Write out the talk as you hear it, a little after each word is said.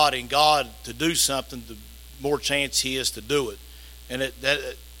in God to do something, the more chance he is to do it. And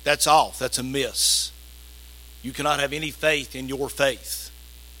that's off. That's a miss. You cannot have any faith in your faith.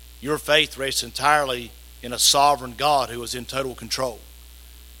 Your faith rests entirely in a sovereign God who is in total control.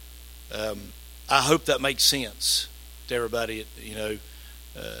 I hope that makes sense to everybody.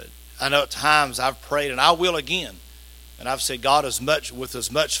 I know at times I've prayed, and I will again. And I've said, God, with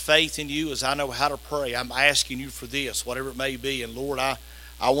as much faith in you as I know how to pray, I'm asking you for this, whatever it may be. And Lord, I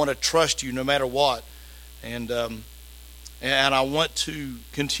want to trust you no matter what. And I want to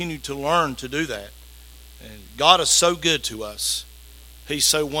continue to learn to do that. And God is so good to us. He's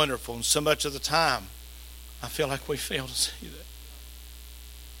so wonderful. And so much of the time, I feel like we fail to see that.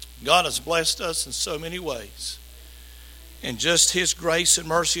 God has blessed us in so many ways. And just his grace and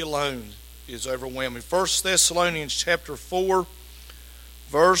mercy alone is overwhelming. 1 Thessalonians chapter 4,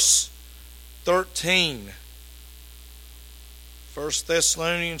 verse 13. 1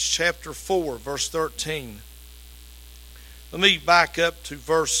 Thessalonians chapter 4, verse 13. Let me back up to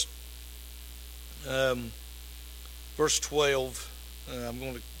verse 12. I'm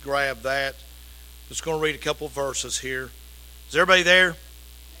going to grab that. Just going to read a couple of verses here. Is everybody there?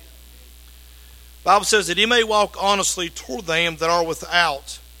 The Bible says that he may walk honestly toward them that are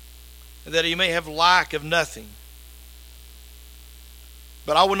without, and that he may have lack of nothing.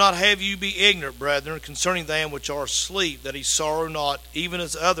 But I would not have you be ignorant, brethren, concerning them which are asleep, that he sorrow not, even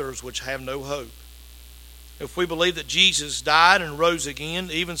as others which have no hope. If we believe that Jesus died and rose again,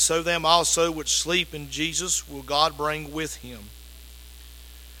 even so them also which sleep in Jesus will God bring with him.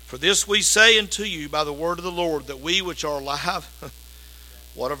 For this we say unto you by the word of the Lord, that we which are alive,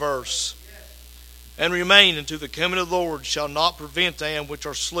 what a verse, and remain unto the coming of the Lord shall not prevent them which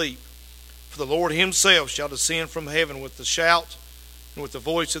are asleep. For the Lord himself shall descend from heaven with the shout, and with the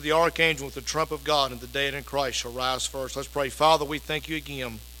voice of the archangel, with the trump of God, and the dead in Christ shall rise first. Let's pray. Father, we thank you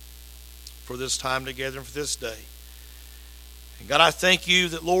again for this time together and for this day. And God, I thank you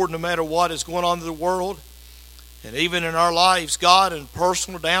that, Lord, no matter what is going on in the world, and even in our lives, God, and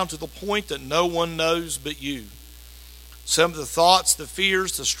personal down to the point that no one knows but you. Some of the thoughts, the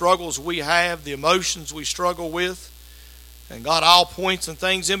fears, the struggles we have, the emotions we struggle with, and God, all points and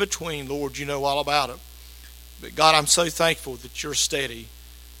things in between, Lord, you know all about it. But God, I'm so thankful that you're steady,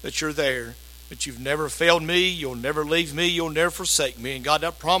 that you're there, that you've never failed me, you'll never leave me, you'll never forsake me. And God,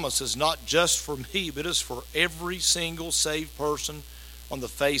 that promise is not just for me, but it's for every single saved person on the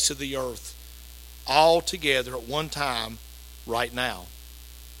face of the earth, all together at one time, right now.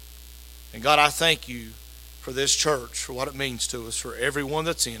 And God, I thank you for this church, for what it means to us, for everyone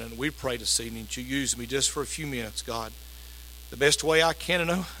that's in it. And we pray this evening that you use me just for a few minutes, God, the best way I can and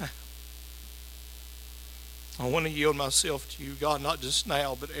know. I want to yield myself to you, God, not just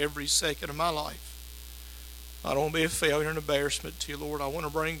now, but every second of my life. I don't want to be a failure and embarrassment to you, Lord. I want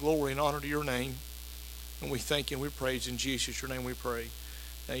to bring glory and honor to your name. And we thank you and we praise in Jesus, your name we pray.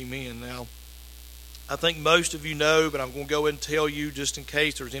 Amen. Now, I think most of you know, but I'm going to go ahead and tell you just in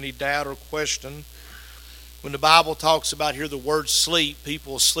case there's any doubt or question. When the Bible talks about here the word sleep,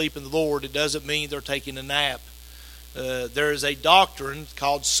 people asleep in the Lord, it doesn't mean they're taking a nap. There is a doctrine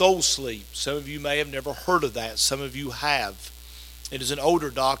called soul sleep. Some of you may have never heard of that. Some of you have. It is an older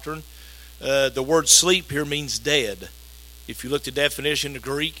doctrine. The word sleep here means dead. If you look at the definition in the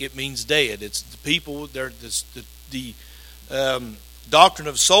Greek, it means dead. It's the people. The doctrine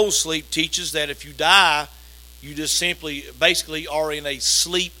of soul sleep teaches that if you die, you just simply, basically are in a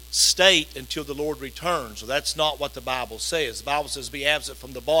sleep state until the Lord returns. So that's not what the Bible says. The Bible says to be absent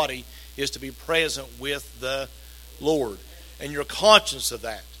from the body is to be present with the Lord. And you're conscious of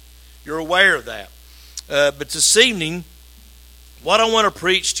that. You're aware of that. But this evening, what I want to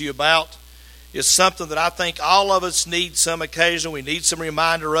preach to you about is something that I think all of us need some occasion. We need some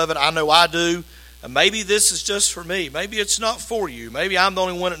reminder of it. I know I do. And maybe this is just for me. Maybe it's not for you. Maybe I'm the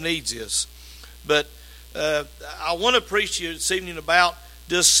only one that needs this. But I want to preach to you this evening about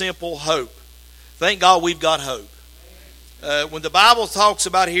just simple hope. Thank God we've got hope. When the Bible talks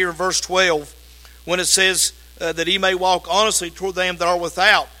about here in verse 12, when it says that he may walk honestly toward them that are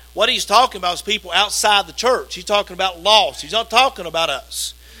without, what he's talking about is people outside the church. He's talking about lost. He's not talking about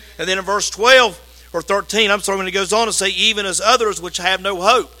us. And then in verse 12 or 13, when he goes on to say, even as others which have no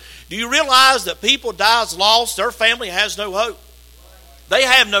hope. Do you realize that people die as lost? Their family has no hope. They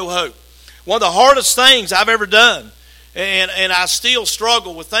have no hope. One of the hardest things I've ever done, and I still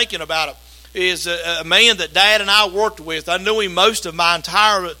struggle with thinking about it, is a man that Dad and I worked with. I knew him most of my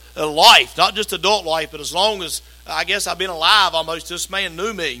entire life, not just adult life, but as long as I guess I've been alive almost, this man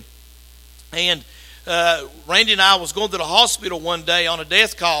knew me. And Randy and I was going to the hospital one day on a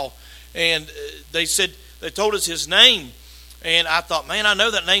death call, and they told us his name. And I thought, man, I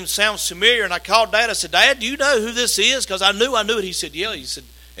know that name sounds familiar. And I called Dad. I said, Dad, do you know who this is? Because I knew it. He said, yeah. He said,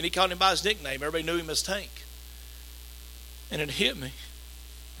 and he called him by his nickname. Everybody knew him as Tank. And it hit me.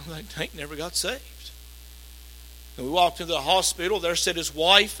 I'm like, Tank never got saved. And we walked into the hospital. There sat his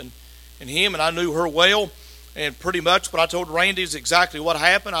wife and him, and I knew her well. And pretty much what I told Randy is exactly what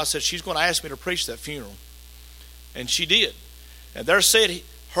happened. I said, she's going to ask me to preach that funeral. And she did. And there sat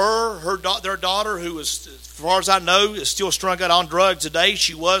their daughter, who is, as far as I know, is still strung out on drugs today.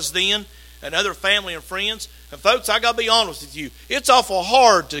 She was then, and other family and friends. And folks, I got to be honest with you. It's awful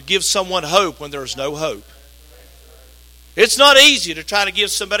hard to give someone hope when there's no hope. It's not easy to try to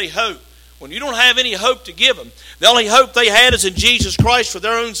give somebody hope when you don't have any hope to give them. The only hope they had is in Jesus Christ for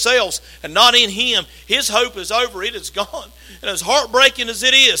their own selves and not in Him. His hope is over. It is gone. And as heartbreaking as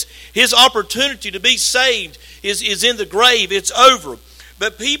it is, his opportunity to be saved is in the grave. It's over.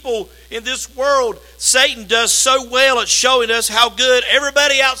 But people in this world, Satan does so well at showing us how good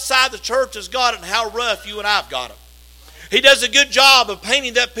everybody outside the church has got it and how rough you and I've got it. He does a good job of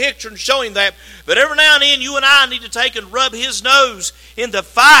painting that picture and showing that. But every now and then you and I need to take and rub his nose in the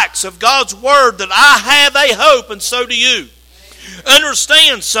facts of God's Word that I have a hope and so do you.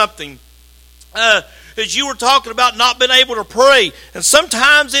 Understand something. As you were talking about not being able to pray. And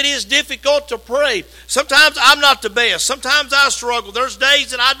sometimes it is difficult to pray. Sometimes I'm not the best. Sometimes I struggle. There's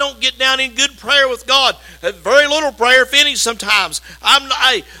days that I don't get down in good prayer with God. Very little prayer, if any, sometimes.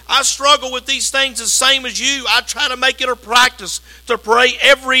 I struggle with these things the same as you. I try to make it a practice to pray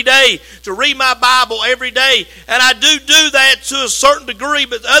every day, to read my Bible every day. And I do that to a certain degree,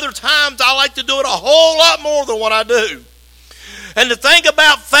 but other times I like to do it a whole lot more than what I do. And the thing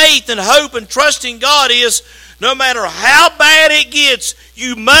about faith and hope and trusting God is, no matter how bad it gets,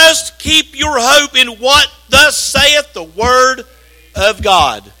 you must keep your hope in what thus saith the Word of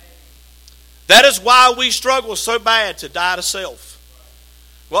God. That is why we struggle so bad to die to self.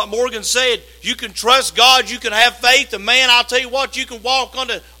 What Morgan said, you can trust God, you can have faith, and man, I'll tell you what, you can walk on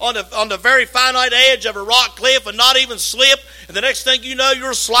the very finite edge of a rock cliff and not even slip, and the next thing you know,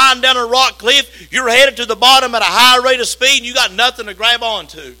 you're sliding down a rock cliff, you're headed to the bottom at a high rate of speed, and you got nothing to grab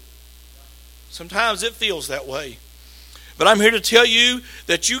onto. Sometimes it feels that way. But I'm here to tell you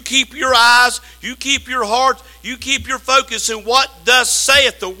that you keep your eyes, you keep your heart, you keep your focus in what thus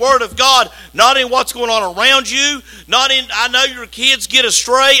saith the Word of God, not in what's going on around you, not in, I know your kids get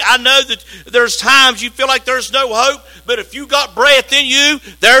astray, I know that there's times you feel like there's no hope, but if you got breath in you,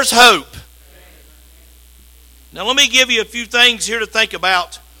 there's hope. Now let me give you a few things here to think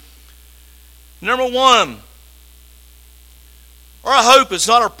about. Number one, our hope is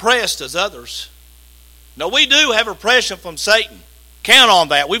not oppressed as others. Now, we do have oppression from Satan. Count on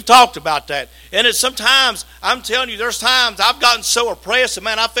that. We've talked about that. And it's sometimes, I'm telling you, there's times I've gotten so oppressed, and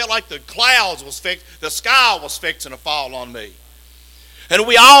man, I felt like the sky was fixing to fall on me. And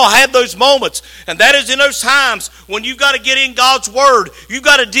we all have those moments. And that is in those times when you've got to get in God's Word. You've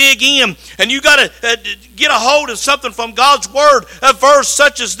got to dig in. And you've got to get a hold of something from God's Word. A verse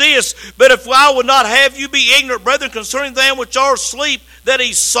such as this. But if I would not have you be ignorant, brethren, concerning them which are asleep, that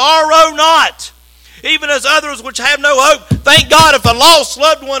he sorrow not. Even as others which have no hope. Thank God if a lost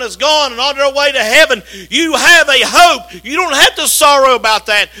loved one is gone and on their way to heaven, you have a hope. You don't have to sorrow about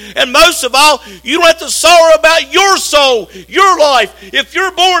that. And most of all, you don't have to sorrow about your soul, your life. If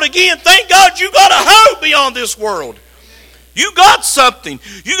you're born again, thank God you got a hope beyond this world. You got something.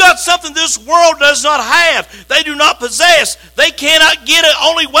 You got something this world does not have. They do not possess. They cannot get it.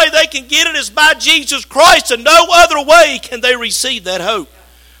 Only way they can get it is by Jesus Christ, and no other way can they receive that hope.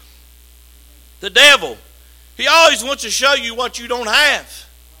 The devil, he always wants to show you what you don't have.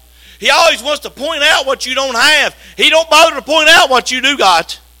 He always wants to point out what you don't have. He don't bother to point out what you do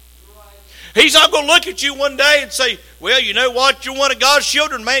got. He's not going to look at you one day and say, well, you know what? You're one of God's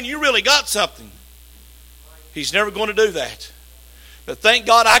children, man. You really got something. He's never going to do that. But thank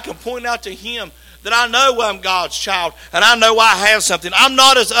God I can point out to him that I know I'm God's child and I know I have something. I'm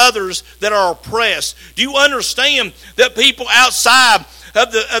not as others that are oppressed. Do you understand that people outside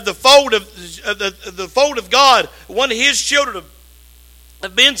of the fold of God, one of his children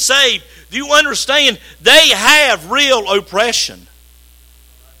have been saved? Do you understand? They have real oppression.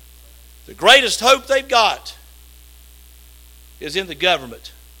 The greatest hope they've got is in the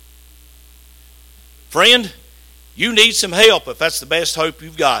government. Friend, you need some help if that's the best hope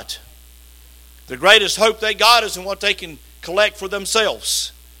you've got. The greatest hope they got is in what they can collect for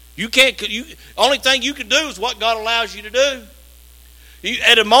themselves. Only thing you can do is what God allows you to do.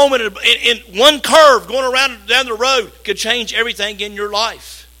 At a moment, in one curve going around down the road could change everything in your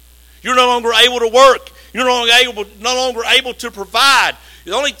life. You're no longer able to work. You're no longer able to provide.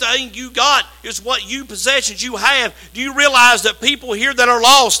 The only thing you got is what possessions you have. Do you realize that people here that are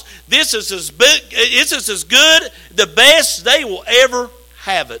lost, this is as good, the best they will ever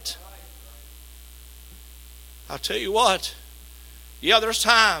have it? I'll tell you what. Yeah, there's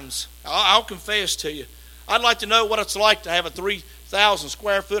times, I'll confess to you, I'd like to know what it's like to have a 3,000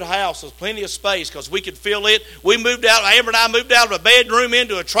 square foot house with plenty of space, because we could fill it. We moved out, Amber and I moved out of a bedroom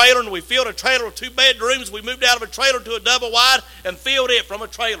into a trailer, and we filled a trailer with 2 bedrooms. We moved out of a trailer to a double wide and filled it from a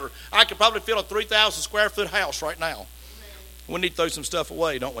trailer. I could probably fill a 3,000 square foot house right now. We need to throw some stuff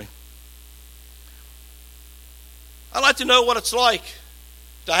away, don't we? I'd like to know what it's like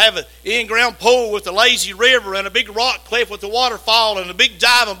to have an in-ground pool with a lazy river and a big rock cliff with a waterfall and a big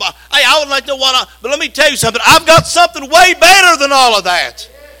diving board. Hey, I would like to know but let me tell you something. I've got something way better than all of that.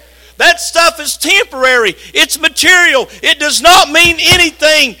 That stuff is temporary. It's material. It does not mean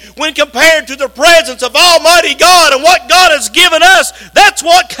anything when compared to the presence of Almighty God and what God has given us. That's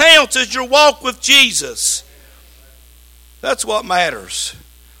what counts as your walk with Jesus. That's what matters.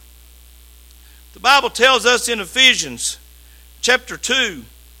 The Bible tells us in Ephesians chapter 2,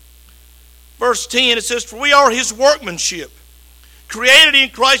 verse 10, it says, "For we are His workmanship, created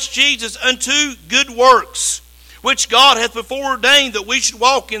in Christ Jesus unto good works, which God hath before ordained that we should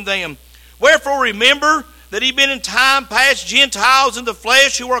walk in them. Wherefore remember that ye been in time past Gentiles in the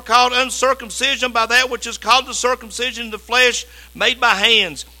flesh, who are called uncircumcision by that which is called the circumcision in the flesh made by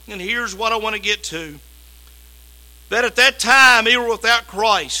hands." And here's what I want to get to. "That at that time ye were without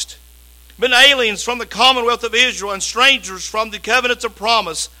Christ, been aliens from the commonwealth of Israel, and strangers from the covenants of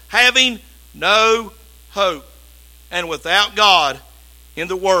promise, having no hope, and without God in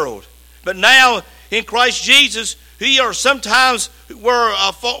the world. But now in Christ Jesus, ye are sometimes were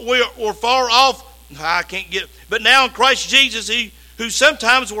far off." I can't get it. "But now in Christ Jesus, ye who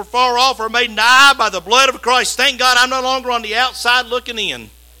sometimes were far off are made nigh by the blood of Christ." Thank God I'm no longer on the outside looking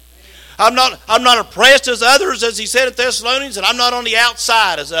in. I'm not oppressed as others, as he said at Thessalonians, and I'm not on the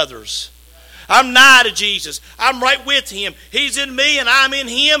outside as others. I'm nigh to Jesus. I'm right with Him. He's in me and I'm in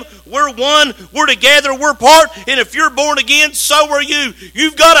Him. We're one. We're together. We're part. And if you're born again, so are you.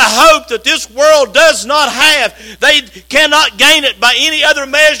 You've got a hope that this world does not have. They cannot gain it by any other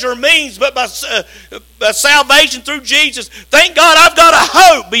measure or means but by salvation through Jesus. Thank God I've got a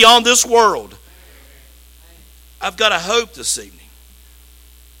hope beyond this world. I've got a hope this evening.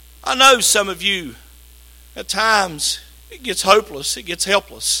 I know some of you, at times, it gets hopeless. It gets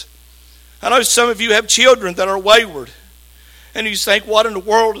helpless. I know some of you have children that are wayward. And you think, what in the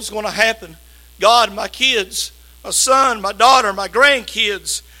world is going to happen? God, my kids, my son, my daughter, my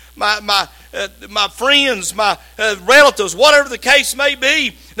grandkids, my friends, my relatives, whatever the case may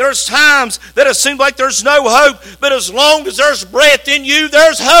be. There's times that it seems like there's no hope. But as long as there's breath in you,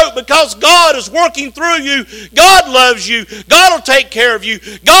 there's hope, because God is working through you. God loves you. God will take care of you.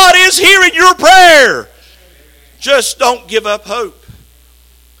 God is hearing your prayer. Just don't give up hope.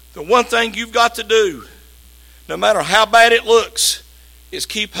 The one thing you've got to do, no matter how bad it looks, is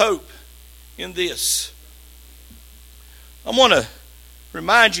keep hope in this. I want to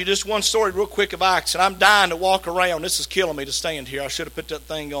remind you just one story real quick of Acts, and I'm dying to walk around. This is killing me to stand here. I should have put that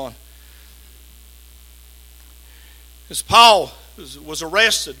thing on. As Paul was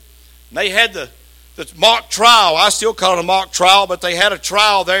arrested, and they had the mock trial. I still call it a mock trial, but they had a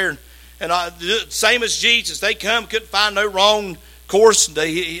trial there. And same as Jesus. They couldn't find no wrong course, and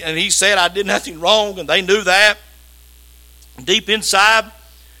he said, "I did nothing wrong," and they knew that deep inside.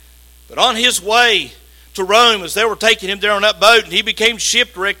 But on his way to Rome, as they were taking him there on that boat, and he became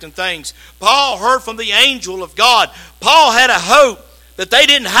shipwrecked and things, Paul heard from the angel of God. Paul had a hope that they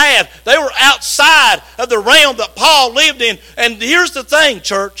didn't have. They were outside of the realm that Paul lived in. And here's the thing,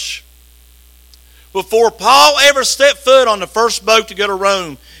 church. Before Paul ever stepped foot on the first boat to go to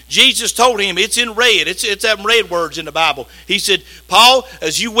Rome, Jesus told him, it's in red, it's them red words in the Bible. He said, "Paul,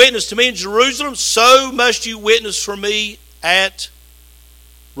 as you witnessed to me in Jerusalem, so must you witness for me at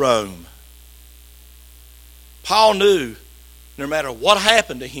Rome." Paul knew no matter what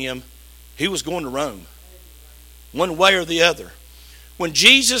happened to him, he was going to Rome, one way or the other. When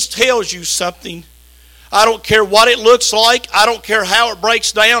Jesus tells you something, I don't care what it looks like. I don't care how it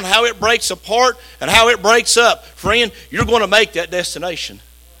breaks down, how it breaks apart, and how it breaks up. Friend, you're going to make that destination,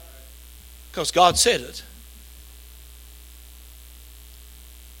 because God said it.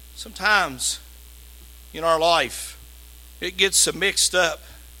 Sometimes in our life, it gets so mixed up,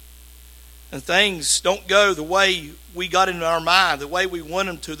 and things don't go the way we got in our mind, the way we want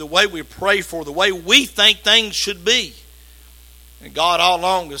them to, the way we pray for, the way we think things should be. And God all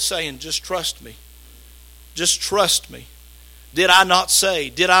along is saying, just trust me. Just trust me. Did I not say?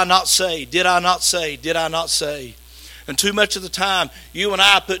 Did I not say? Did I not say? Did I not say? And too much of the time, you and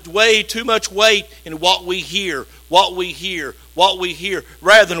I put way too much weight in what we hear, rather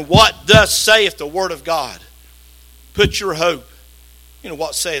than what thus saith the Word of God. Put your hope in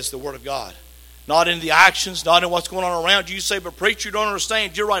what says the Word of God. Not in the actions, not in what's going on around you. You say, but preacher, you don't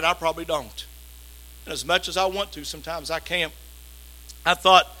understand. You're right, I probably don't. And as much as I want to, sometimes I can't. I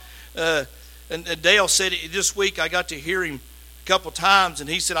thought, and Dale said this week, I got to hear him a couple times, and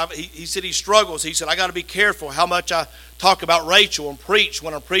he said he struggles. He said, I got to be careful how much I talk about Rachel and preach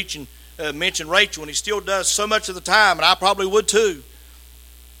when I'm preaching, mention Rachel, and he still does so much of the time, and I probably would too.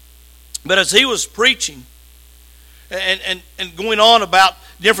 But as he was preaching and going on about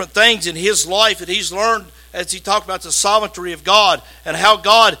different things in his life that he's learned, as he talked about the sovereignty of God and how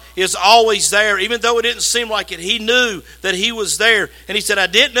God is always there, even though it didn't seem like it, he knew that he was there. And he said, I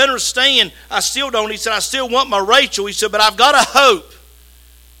didn't understand, I still don't. He said, I still want my Rachel. He said, but I've got a hope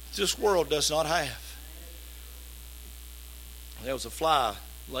this world does not have. There was a fly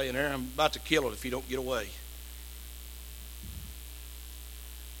laying there. I'm about to kill it if you don't get away.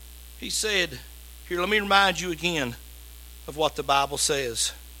 He said, here, let me remind you again of what the Bible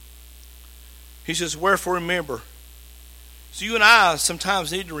says. He says, wherefore remember. So you and I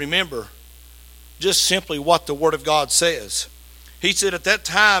sometimes need to remember just simply what the Word of God says. He said at that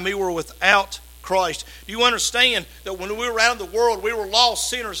time we were without Christ. Do you understand that when we were out in the world, we were lost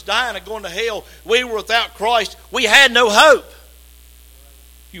sinners dying and going to hell. We were without Christ. We had no hope.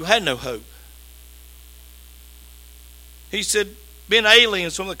 You had no hope. He said, being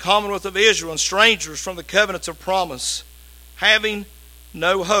aliens from the commonwealth of Israel and strangers from the covenants of promise, having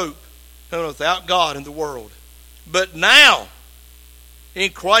no hope and without God in the world. But now,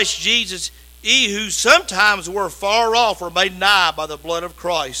 in Christ Jesus, ye who sometimes were far off were made nigh by the blood of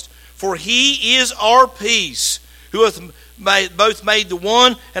Christ. For he is our peace, who hath both made the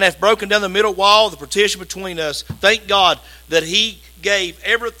one and hath broken down the middle wall, the partition between us. Thank God that he gave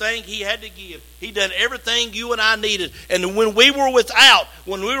everything he had to give. He done everything you and I needed. And when we were without,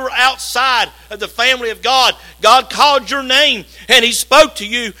 when we were outside of the family of God, God called your name and he spoke to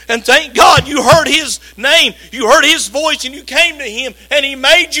you. And thank God you heard his name. You heard his voice and you came to him and he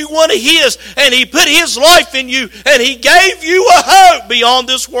made you one of his and he put his life in you and he gave you a hope beyond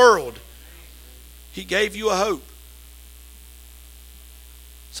this world. He gave you a hope.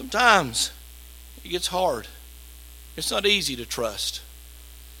 Sometimes it gets hard. It's not easy to trust.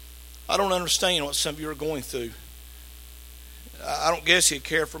 I don't understand what some of you are going through. I don't guess he'd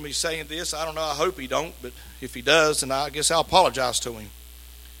care for me saying this. I don't know. I hope he don't. But if he does, then I guess I'll apologize to him.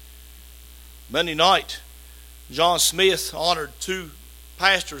 Monday night, John Smith honored 2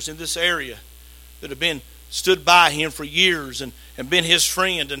 pastors in this area that have been stood by him for years and been his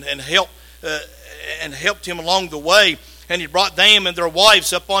friend and helped him along the way. And he brought them and their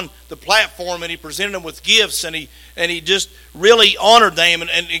wives up on the platform and he presented them with gifts and he just really honored them and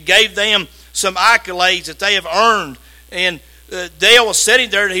he gave them some accolades that they have earned. And Dale was sitting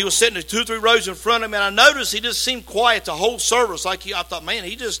there and he was sitting 2 or 3 rows in front of him and I noticed he just seemed quiet the whole service. I thought, man,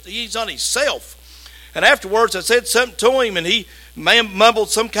 he's on himself. And afterwards I said something to him and he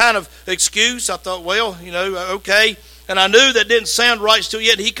mumbled some kind of excuse. I thought, well, okay. And I knew that didn't sound right still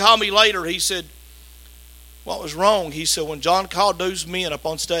yet. He called me later. He said, what was wrong? He said, when John called those men up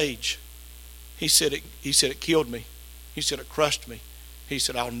on stage, he said it killed me. He said it crushed me. He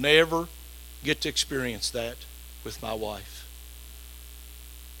said, I'll never get to experience that with my wife.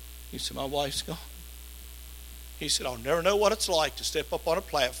 He said, my wife's gone. He said, I'll never know what it's like to step up on a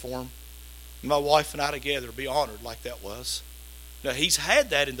platform and my wife and I together be honored like that was. Now, he's had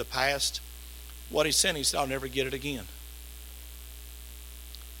that in the past. What he said, I'll never get it again.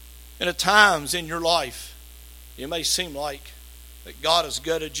 And at times in your life, it may seem like that God has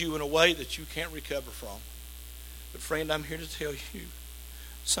gutted you in a way that you can't recover from. But friend, I'm here to tell you,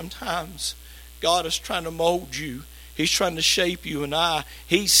 sometimes God is trying to mold you. He's trying to shape you and I.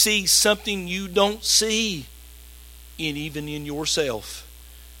 He sees something you don't see even in yourself.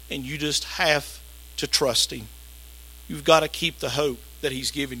 And you just have to trust him. You've got to keep the hope that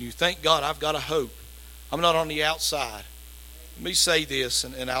he's given you. Thank God I've got a hope. I'm not on the outside. Let me say this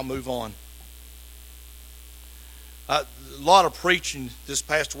and I'll move on. A lot of preaching this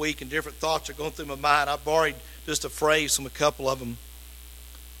past week and different thoughts are going through my mind. I borrowed just a phrase from a couple of them.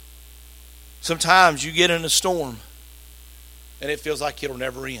 Sometimes you get in a storm and it feels like it'll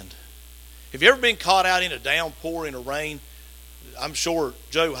never end. Have you ever been caught out in a downpour, in a rain? I'm sure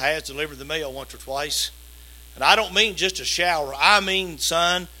Joe has delivered the mail once or twice. And I don't mean just a shower. I mean,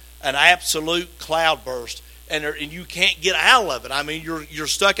 son, an absolute cloudburst. And you can't get out of it. I mean, you're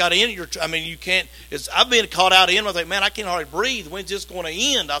stuck out in it. You can't. I've been caught out in it. I think, man, I can't hardly breathe. When's this going to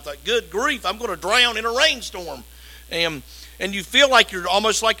end? I thought, good grief, I'm going to drown in a rainstorm. and you feel like you're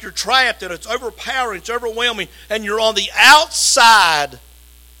almost like you're trapped, and it's overpowering, it's overwhelming, and you're on the outside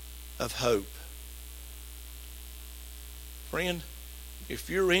of hope. Friend, if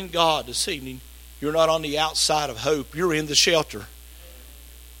you're in God this evening, you're not on the outside of hope. You're in the shelter.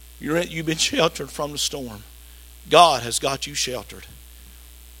 You've been sheltered from the storm. God has got you sheltered.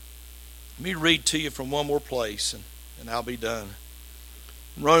 Let me read to you from one more place, and I'll be done.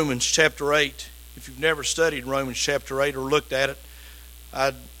 Romans chapter 8. If you've never studied Romans chapter 8 or looked at it,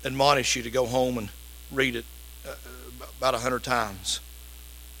 I'd admonish you to go home and read it about 100 times.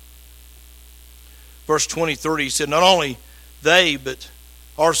 Verse 20-30, he said, not only they, but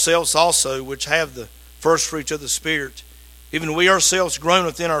ourselves also, which have the first fruits of the Spirit, even we ourselves groan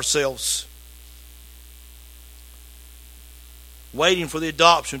within ourselves, waiting for the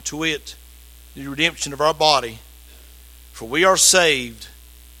adoption, to wit, the redemption of our body. For we are saved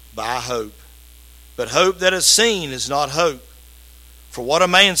by hope. But hope that is seen is not hope. For what a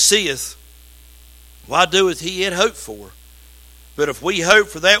man seeth, why doeth he yet hope for? But if we hope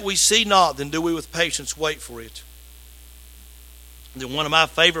for that we see not, then do we with patience wait for it. Then one of my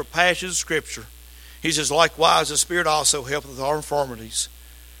favorite passages of Scripture, he says, likewise the Spirit also helpeth our infirmities.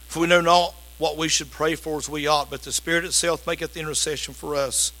 For we know not what we should pray for as we ought, but the Spirit itself maketh intercession for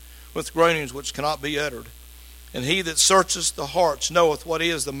us with groanings which cannot be uttered. And he that searcheth the hearts knoweth what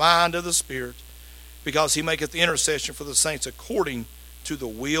is the mind of the Spirit, because he maketh intercession for the saints according to the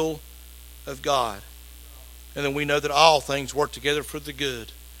will of God. And then we know that all things work together for the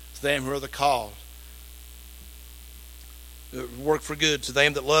good to them who are the called. Work for good to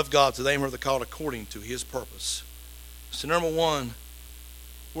them that love God, to them who are the called according to his purpose. So number one,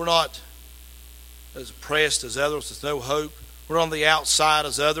 we're not as oppressed as others with no hope. We're on the outside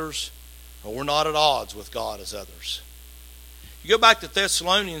as others, or we're not at odds with God as others. You go back to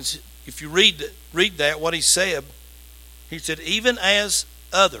Thessalonians, if you read that, what he said, even as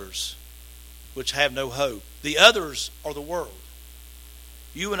others which have no hope. The others are the world.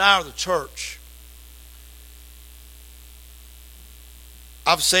 You and I are the church.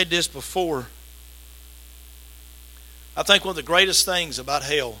 I've said this before. I think one of the greatest things about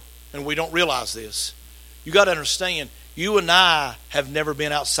hell, and we don't realize this, you got to understand, you and I have never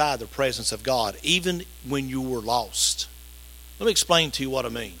been outside the presence of God, even when you were lost. Let me explain to you what I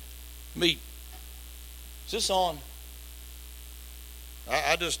mean. Is this on?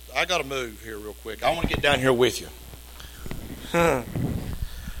 I got to move here real quick. I want to get down here with you.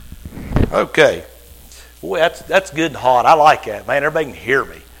 Okay. Boy, that's good and hot. I like that, man. Everybody can hear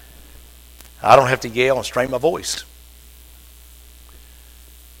me. I don't have to yell and strain my voice.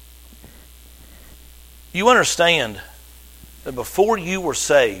 You understand that before you were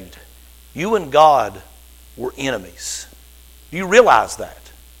saved, you and God were enemies. Do you realize that?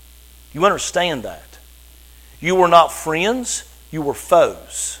 You understand that? You were not friends, you were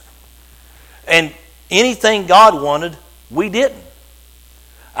foes. And anything God wanted, we didn't.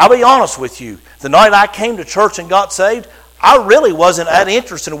 I'll be honest with you. The night I came to church and got saved, I really wasn't that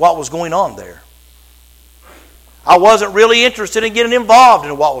interested in what was going on there. I wasn't really interested in getting involved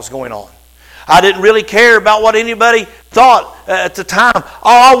in what was going on. I didn't really care about what anybody thought at the time.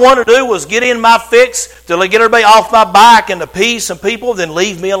 All I wanted to do was get in my fix, to get everybody off my back and to peace and people, then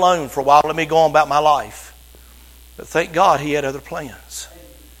leave me alone for a while. Let me go on about my life. But thank God he had other plans.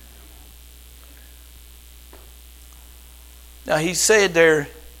 Now he said there,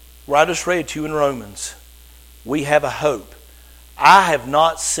 where I just read to you in Romans, we have a hope. I have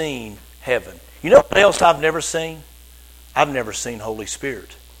not seen heaven. You know what else I've never seen? I've never seen Holy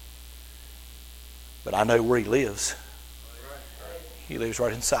Spirit. But I know where he lives. He lives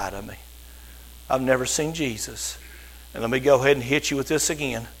right inside of me. I've never seen Jesus. And let me go ahead and hit you with this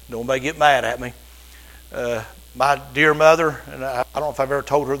again. Don't nobody get mad at me. My dear mother, and I don't know if I've ever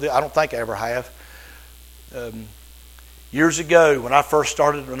told her this. I don't think I ever have. Years ago, when I first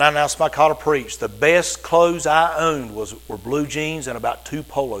started, when I announced my call to preach, the best clothes I owned were blue jeans and about 2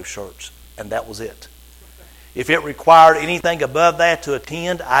 polo shirts. And that was it. If it required anything above that to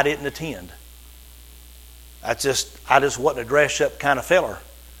attend, I didn't attend. I just wasn't a dress-up kind of feller.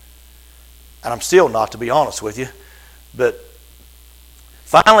 And I'm still not, to be honest with you. But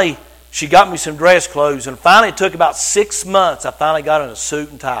finally, she got me some dress clothes. And finally, it took about 6 months. I finally got in a suit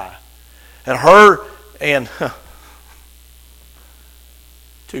and tie. And her and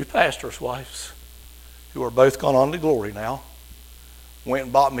 2 pastors' wives, who are both gone on to glory now, went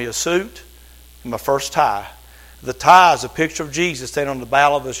and bought me a suit and my first tie. The tie is a picture of Jesus standing on the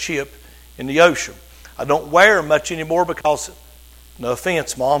bow of a ship in the ocean. I don't wear them much anymore because, no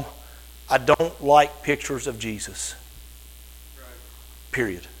offense, Mom, I don't like pictures of Jesus.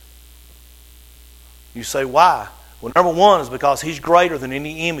 Period. You say, why? Well, number one is because He's greater than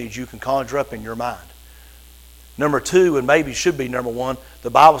any image you can conjure up in your mind. Number two, and maybe should be number one, the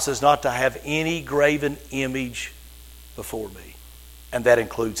Bible says not to have any graven image before me. And that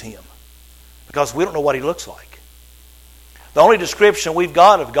includes Him. Because we don't know what He looks like. The only description we've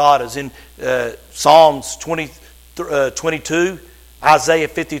got of God is in Psalms 22, Isaiah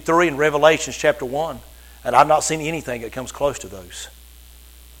 53, and Revelation chapter 1. And I've not seen anything that comes close to those.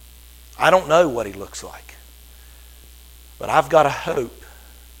 I don't know what He looks like. But I've got a hope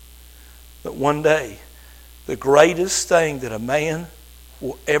that one day the greatest thing that a man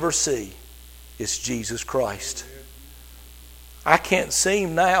will ever see is Jesus Christ. I can't see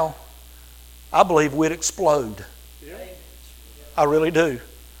Him now. I believe we'd explode. I really do.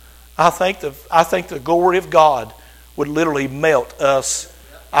 I think the glory of God would literally melt us.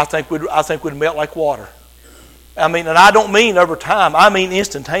 I think we'd melt like water. I mean, and I don't mean over time. I mean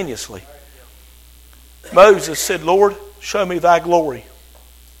instantaneously. Moses said, Lord, show me thy glory.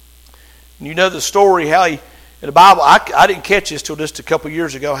 And you know the story how he, in the Bible, I didn't catch this till just a couple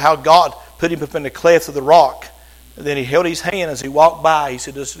years ago, how God put him up in the cleft of the rock. And then He held his hand as he walked by. He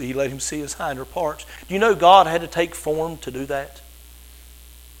said, He let him see his hinder parts. Do you know God had to take form to do that?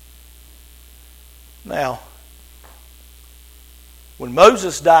 Now, when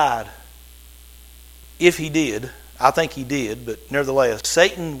Moses died, if he did, I think he did, but nevertheless,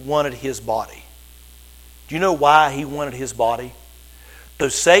 Satan wanted his body. Do you know why he wanted his body? So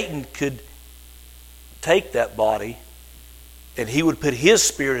Satan could take that body and he would put his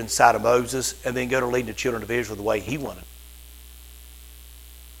spirit inside of Moses and then go to lead the children of Israel the way he wanted.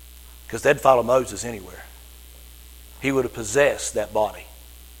 Because they'd follow Moses anywhere. He would have possessed that body.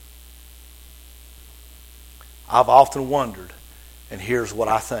 I've often wondered, and here's what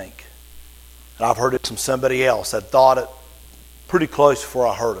I think. And I've heard it from somebody else. I thought it pretty close before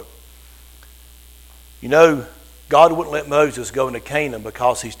I heard it. You know, God wouldn't let Moses go into Canaan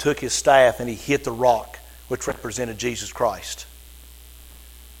because he took his staff and he hit the rock, which represented Jesus Christ.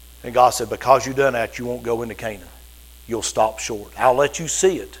 And God said, because you've done that, you won't go into Canaan. You'll stop short. I'll let you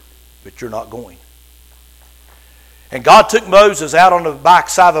see it, but you're not going. And God took Moses out on the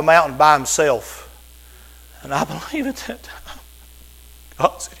backside of a mountain by himself. And I believe at that time,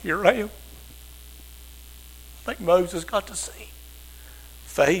 God said, here I am. I think Moses got to see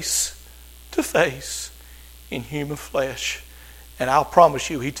face to face in human flesh. And I'll promise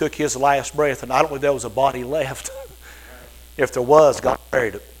you, he took his last breath, and I don't think there was a body left. If there was, God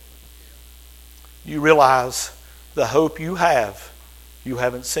buried it. You realize the hope you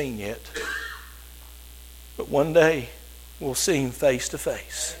haven't seen yet. But one day, we'll see Him face to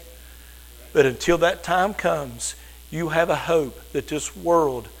face. But until that time comes, you have a hope that this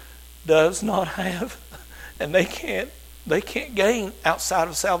world does not have. And they can't gain outside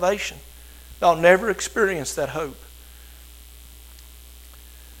of salvation. They'll never experience that hope.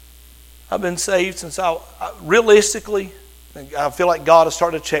 I've been saved since realistically, I feel like God has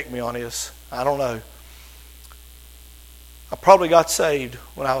started to check me on this. I don't know. I probably got saved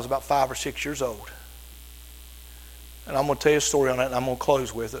when I was about 5 or 6 years old. And I'm going to tell you a story on that, and I'm going to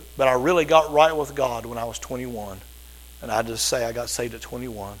close with it. But I really got right with God when I was 21. And I just say I got saved at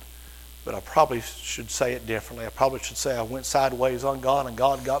 21. But I probably should say it differently. I probably should say I went sideways on God, and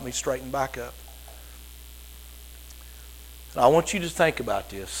God got me straightened back up. And I want you to think about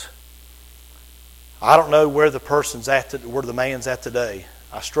this. I don't know where the person's at, where the man's at today.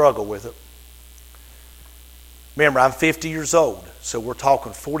 I struggle with it. Remember, I'm 50 years old, so we're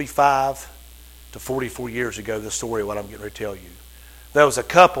talking 45 to 44 years ago, the story of what I'm getting ready to tell you. There was a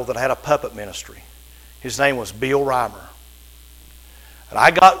couple that had a puppet ministry. His name was Bill Reimer. And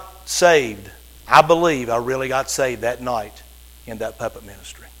I got saved, I believe I really got saved that night in that puppet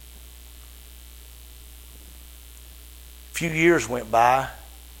ministry. A few years went by.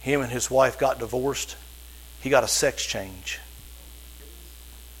 Him and his wife got divorced. He got a sex change.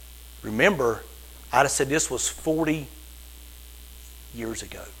 Remember, I said this was 40 years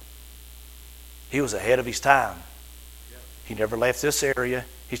ago. He was ahead of his time. He never left this area.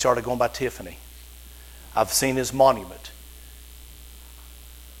 He started going by Tiffany. I've seen his monument.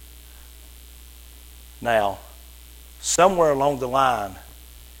 Now, somewhere along the line,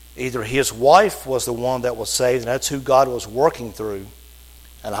 either his wife was the one that was saved, and that's who God was working through.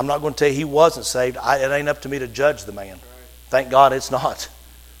 And I'm not going to tell you he wasn't saved. It ain't up to me to judge the man. Thank God it's not.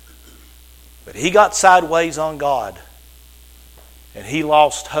 But he got sideways on God. And he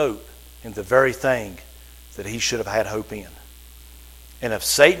lost hope in the very thing that he should have had hope in. And if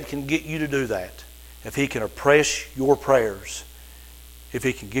Satan can get you to do that, if he can oppress your prayers, if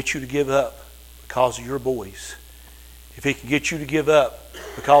he can get you to give up because of your boys, if He can get you to give up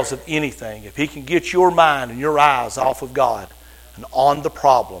because of anything, if He can get your mind and your eyes off of God and on the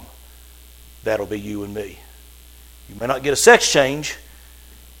problem, that'll be you and me. You may not get a sex change,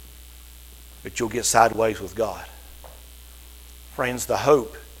 but you'll get sideways with God. Friends, the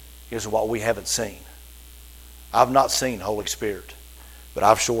hope is what we haven't seen. I've not seen Holy Spirit, but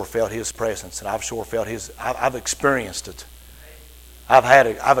I've sure felt His presence, and I've sure felt His. I've experienced it.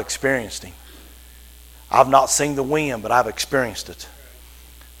 I've experienced Him. I've not seen the wind, but I've experienced it.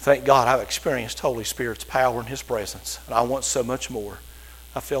 Thank God I've experienced Holy Spirit's power and His presence, and I want so much more.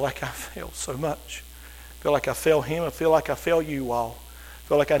 I feel like I felt so much. I feel like I felt Him. I feel like I felt you all. I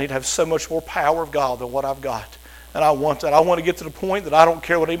feel like I need to have so much more power of God than what I've got. And I want that. I want to get to the point that I don't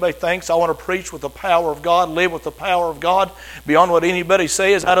care what anybody thinks. I want to preach with the power of God, live with the power of God beyond what anybody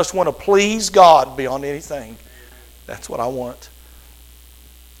says. I just want to please God beyond anything. That's what I want.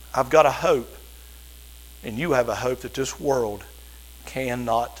 I've got a hope, and you have a hope that this world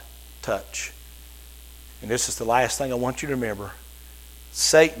cannot touch. And this is the last thing I want you to remember.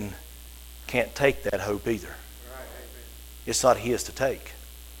 Satan can't take that hope either. It's not his to take.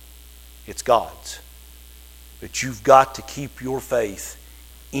 It's God's. But you've got to keep your faith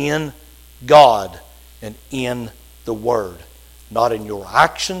in God and in the Word. Not in your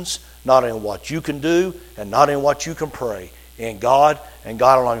actions, not in what you can do, and not in what you can pray. In God and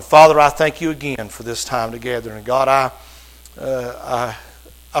God alone. Father, I thank you again for this time together. And God, I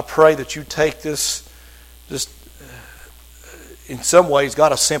pray that you take this in some ways,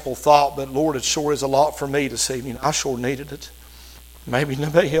 God, a simple thought, but Lord, it sure is a lot for me this evening. I sure needed it. Maybe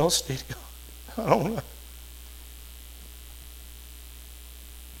nobody else did. I don't know.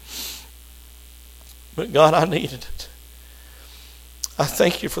 But God, I needed it. I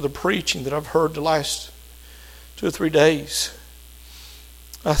thank you for the preaching that I've heard the last 2 or 3 days.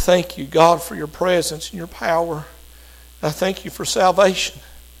 I thank you, God, for your presence and your power. I thank you for salvation.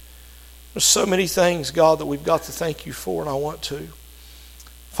 There's so many things, God, that we've got to thank you for, and I want to.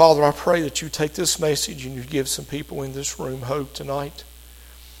 Father, I pray that you take this message and you give some people in this room hope tonight.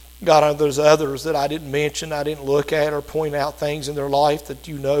 God, there's others that I didn't mention, I didn't look at or point out things in their life that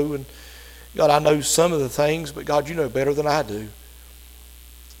you know. And God, I know some of the things, but God, you know better than I do.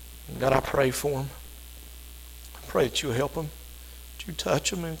 And God, I pray for them. I pray that you help them, that you touch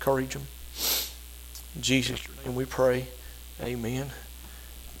them and encourage them. In Jesus' name we pray. Amen.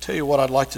 Tell you what I'd like to